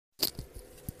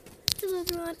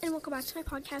everyone, and welcome back to my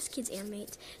podcast, Kids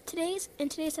Animate. In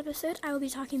today's episode, I will be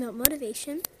talking about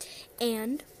motivation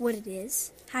and what it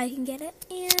is, how you can get it,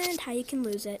 and how you can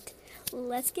lose it.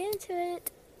 Let's get into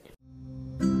it.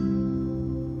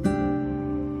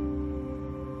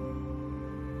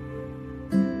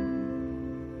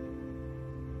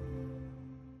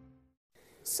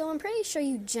 So I'm pretty sure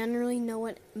you generally know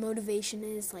what motivation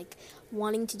is, like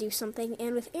wanting to do something,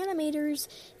 and with animators,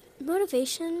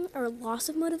 motivation or loss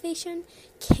of motivation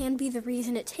can be the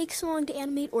reason it takes so long to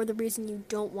animate or the reason you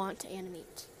don't want to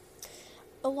animate.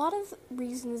 A lot of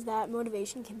reasons that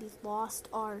motivation can be lost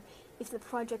are if the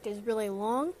project is really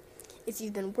long, if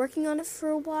you've been working on it for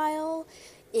a while,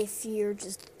 if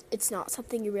it's not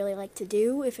something you really like to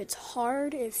do, if it's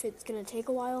hard, if it's going to take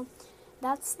a while.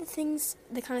 That's the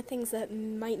kind of things that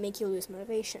might make you lose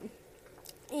motivation.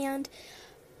 And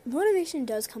motivation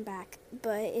does come back,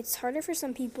 but it's harder for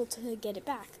some people to get it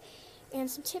back. And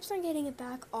some tips on getting it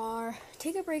back are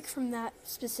take a break from that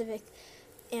specific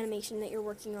animation that you're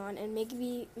working on and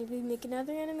maybe make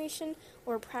another animation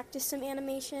or practice some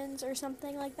animations or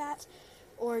something like that,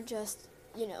 or just,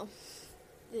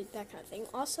 that kind of thing.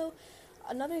 Also,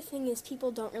 another thing is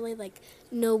people don't really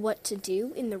know what to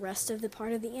do in the rest of the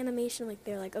part of the animation.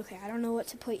 They're like, okay, I don't know what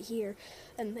to put here,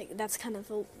 and that's kind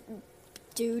of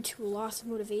due to a loss of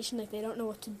motivation. They don't know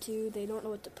what to do, they don't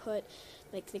know what to put,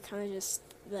 they kind of just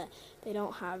they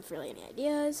don't have really any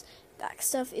ideas. That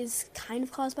stuff is kind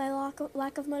of caused by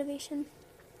lack of motivation.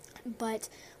 But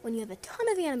when you have a ton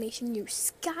of animation, you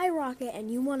skyrocket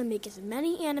and you want to make as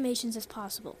many animations as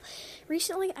possible.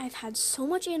 Recently, I've had so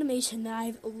much animation that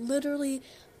I've literally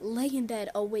lay in bed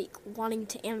awake wanting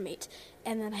to animate.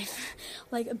 And then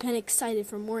I've been excited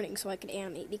for morning so I could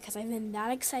animate because I've been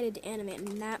that excited to animate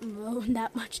and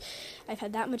I've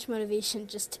had that much motivation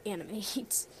just to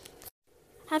animate.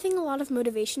 Having a lot of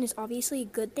motivation is obviously a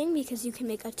good thing because you can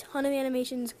make a ton of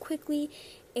animations quickly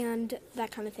and that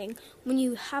kind of thing. When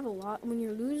you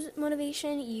lose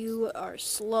motivation, you are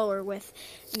slower with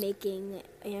making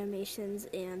animations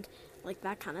and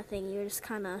that kind of thing. You're just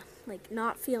kind of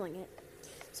not feeling it.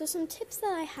 So some tips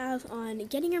that I have on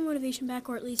getting your motivation back,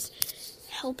 or at least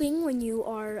helping when you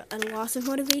are at a loss of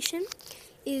motivation,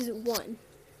 is 1,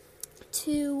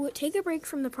 to take a break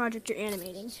from the project you're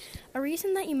animating. A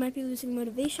reason that you might be losing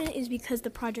motivation is because the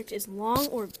project is long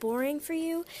or boring for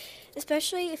you,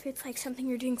 especially if it's something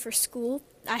you're doing for school.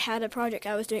 I had a project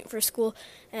I was doing for school,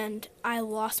 and I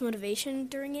lost motivation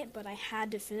during it, but I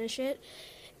had to finish it.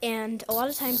 And a lot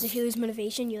of times if you lose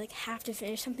motivation, you have to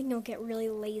finish something, you'll get really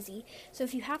lazy. So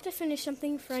if you have to finish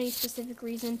something for any specific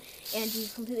reason and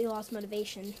you've completely lost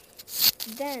motivation,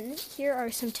 then here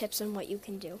are some tips on what you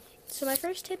can do. So my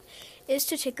first tip is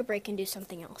to take a break and do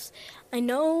something else. I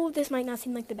know this might not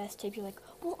seem like the best tip. You're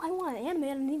well, I want to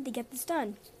animate, I need to get this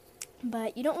done.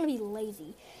 But you don't want to be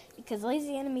lazy, because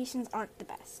lazy animations aren't the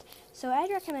best. So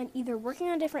I'd recommend either working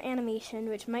on a different animation,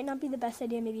 which might not be the best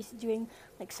idea, maybe doing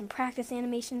some practice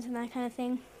animations and that kind of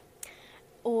thing,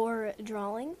 or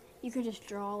drawing. You can just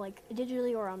draw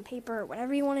digitally or on paper or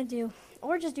whatever you want to do,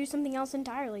 or just do something else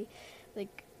entirely,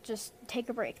 just take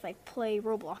a break, play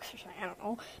Roblox or something. I don't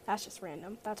know, that's just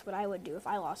random. That's what I would do if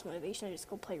I lost motivation. I'd just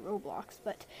go play Roblox.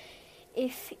 But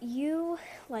if you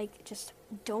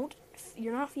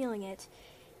you're not feeling it,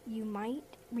 you might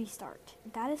restart.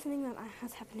 That is something that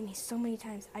has happened to me so many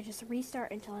times. I just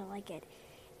restart until I like it.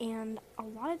 And a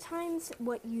lot of times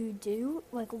what you do,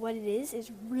 what it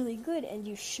is really good, and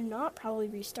you should not probably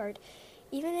restart.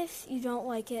 Even if you don't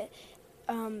like it,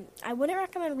 I wouldn't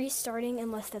recommend restarting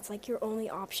unless that's your only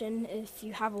option. If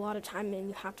you have a lot of time and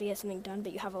you have to get something done,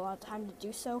 but you have a lot of time to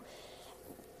do so,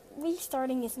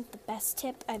 restarting isn't the best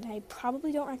tip, and I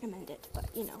probably don't recommend it, but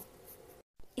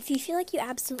If you feel like you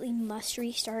absolutely must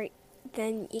restart,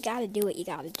 then you gotta do what you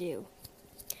gotta do.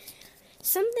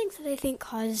 Some things that I think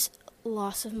cause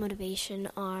loss of motivation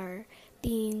are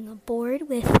being bored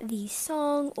with the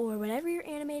song or whatever you're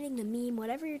animating, the meme,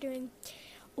 whatever you're doing,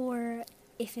 or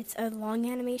if it's a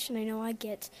long animation. I know I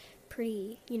get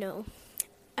pretty,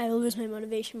 I lose my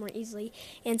motivation more easily.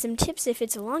 And some tips if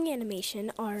it's a long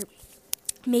animation are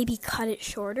maybe cut it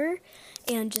shorter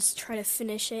and just try to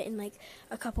finish it in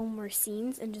a couple more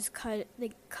scenes and just cut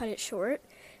it short,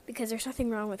 because there's nothing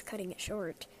wrong with cutting it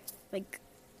short.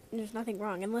 There's nothing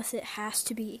wrong unless it has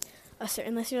to be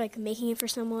unless you're making it for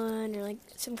someone or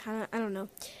some kind of, I don't know.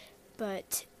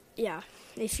 But yeah,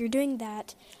 if you're doing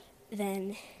that,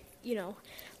 then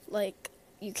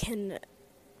you can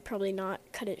probably not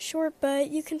cut it short, but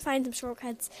you can find some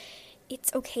shortcuts.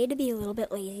 It's okay to be a little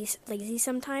bit lazy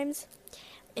sometimes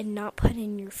and not put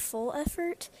in your full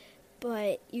effort,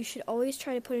 but you should always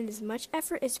try to put in as much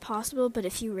effort as possible. But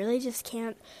if you really just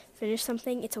can't finish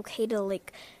something, it's okay to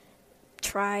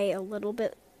try a little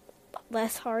bit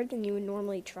less hard than you would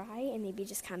normally try, and maybe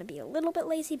just kind of be a little bit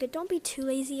lazy, but don't be too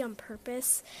lazy on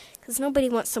purpose, because nobody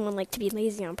wants someone to be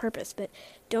lazy on purpose. But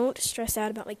don't stress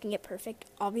out about making it perfect.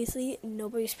 Obviously,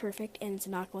 nobody's perfect, and it's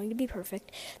not going to be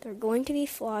perfect. There are going to be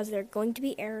flaws, there are going to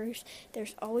be errors.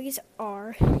 There's always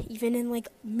are, even in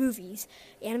movies,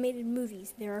 animated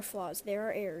movies, there are flaws, there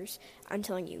are errors. I'm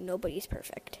telling you, nobody's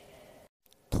perfect.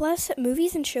 Plus,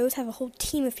 movies and shows have a whole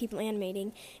team of people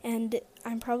animating, and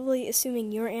I'm probably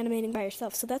assuming you're animating by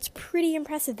yourself, so that's pretty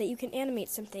impressive that you can animate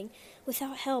something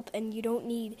without help, and you don't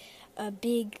need a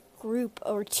big group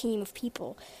or team of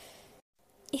people.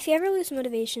 If you ever lose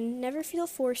motivation, never feel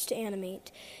forced to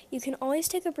animate. You can always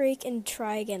take a break and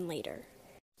try again later.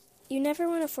 You never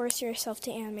want to force yourself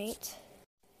to animate.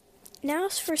 Now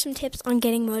for some tips on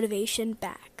getting motivation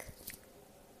back.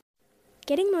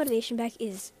 Getting motivation back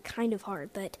is kind of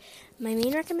hard, but my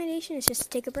main recommendation is just to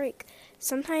take a break.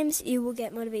 Sometimes you will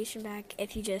get motivation back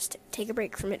if you just take a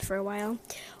break from it for a while.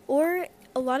 Or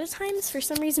a lot of times, for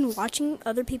some reason, watching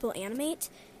other people animate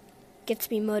gets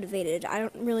me motivated. I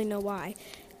don't really know why.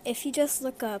 If you just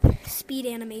look up speed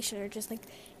animation or just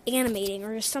animating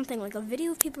or just something a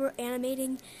video of people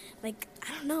animating, I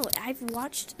don't know, I've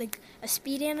watched a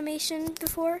speed animation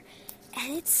before,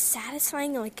 and it's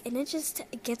satisfying, and it just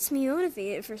gets me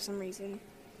motivated for some reason.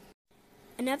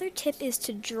 Another tip is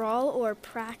to draw or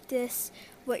practice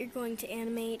what you're going to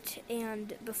animate,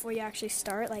 and before you actually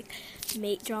start, draw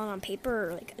it on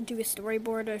paper, or do a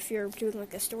storyboard, or if you're doing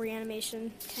a story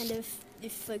animation, kind of,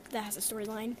 if that has a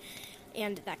storyline,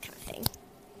 and that kind of thing.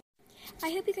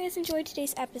 I hope you guys enjoyed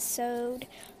today's episode.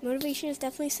 Motivation is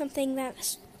definitely something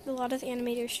that a lot of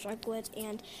animators struggle with,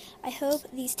 and I hope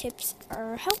these tips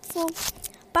are helpful.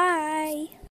 Bye!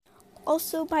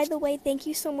 Also, by the way, thank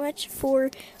you so much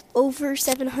for over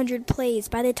 700 plays.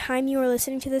 By the time you are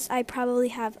listening to this, I probably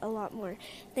have a lot more.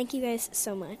 Thank you guys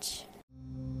so much.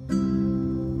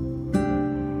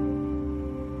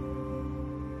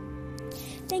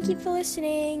 Thank you for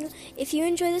listening. If you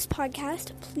enjoy this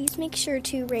podcast, please make sure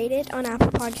to rate it on Apple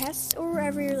Podcasts or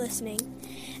wherever you're listening.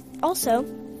 Also,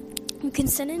 you can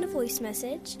send in a voice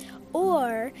message,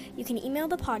 or you can email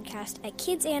the podcast at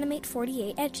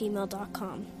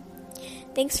kidsanimate48@gmail.com.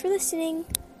 Thanks for listening.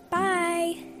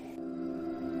 Bye!